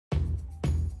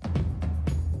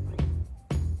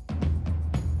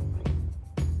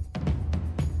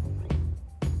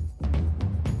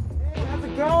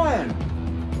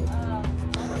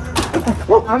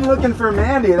I'm looking for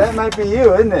Mandie. That might be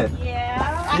you, isn't it?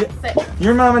 Yeah.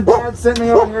 Your mom and dad sent me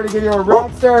over here to give you a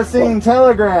Rockstar singing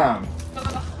telegram.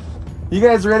 You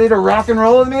guys ready to rock and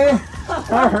roll with me?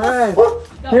 All right.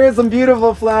 Here's some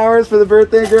beautiful flowers for the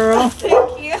birthday girl.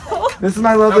 Thank you. This is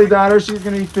my lovely daughter. She's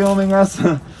going to be filming us.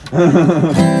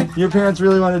 Your parents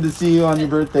really wanted to see you on your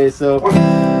birthday, so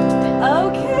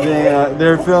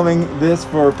they're filming this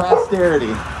for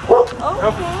posterity.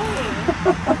 Okay.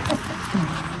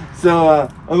 So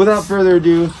without further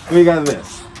ado, we got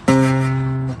this.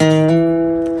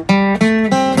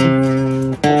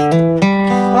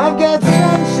 I've got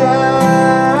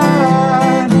sunshine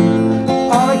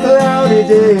on a cloudy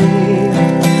day.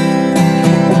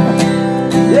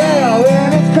 Yeah,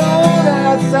 when it's cold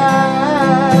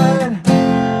outside,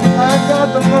 I've got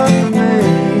the month of May.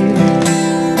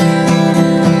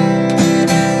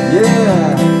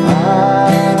 Yeah,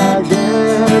 I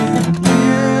guess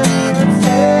you'd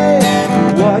say,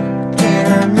 what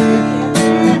can make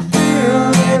me feel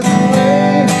this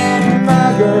way? My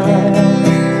girl,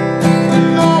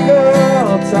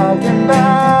 talking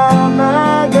about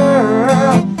my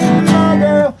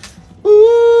girl,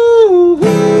 ooh,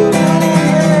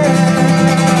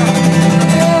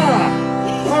 yeah.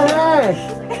 All right,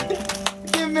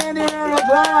 give Mandie a round of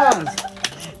applause.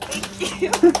 Thank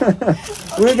you.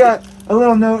 We got a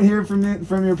little note here from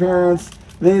your parents.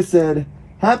 They said,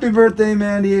 "Happy birthday,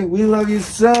 Mandie. We love you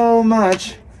so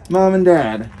much, Mom and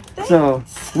Dad." Thanks. So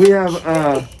we have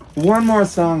one more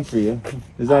song for you.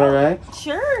 Is that all right?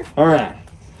 Sure. All right.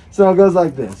 So it goes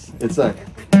like this. It's like,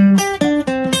 she's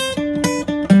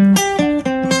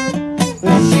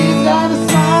got a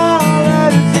smile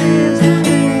that it seems to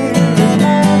me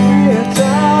reminds me of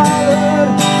childhood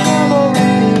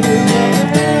memories,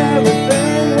 and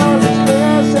everything was as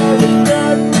fresh as a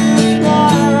breath in the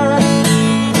sky.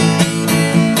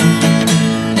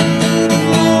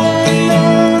 Oh,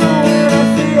 when I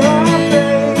see her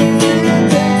face, it takes me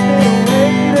away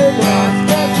to that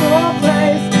special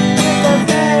place.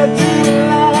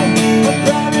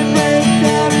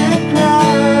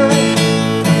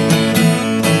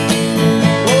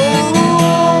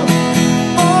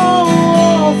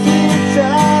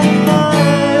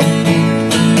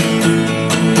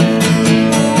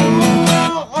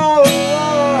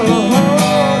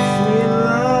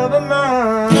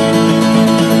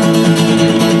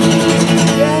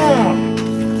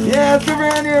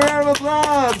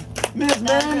 Miss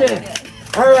Mandie.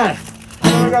 All right.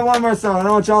 I got one more song. I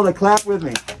want y'all to clap with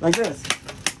me like this.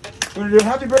 We're gonna do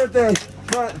happy birthday,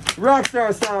 but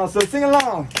Rockstar style. So sing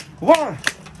along. 1,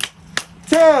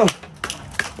 2, 1,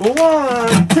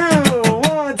 2,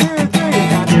 1, 2, 3.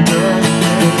 Happy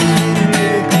birthday.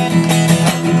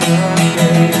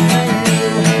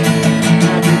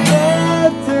 Happy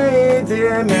birthday,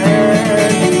 dear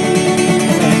Mandie.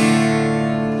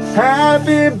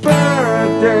 Happy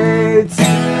birthday to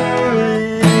you.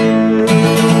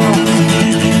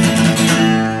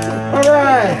 All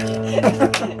right.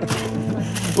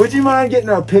 Would you mind getting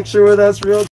a picture with us real quick?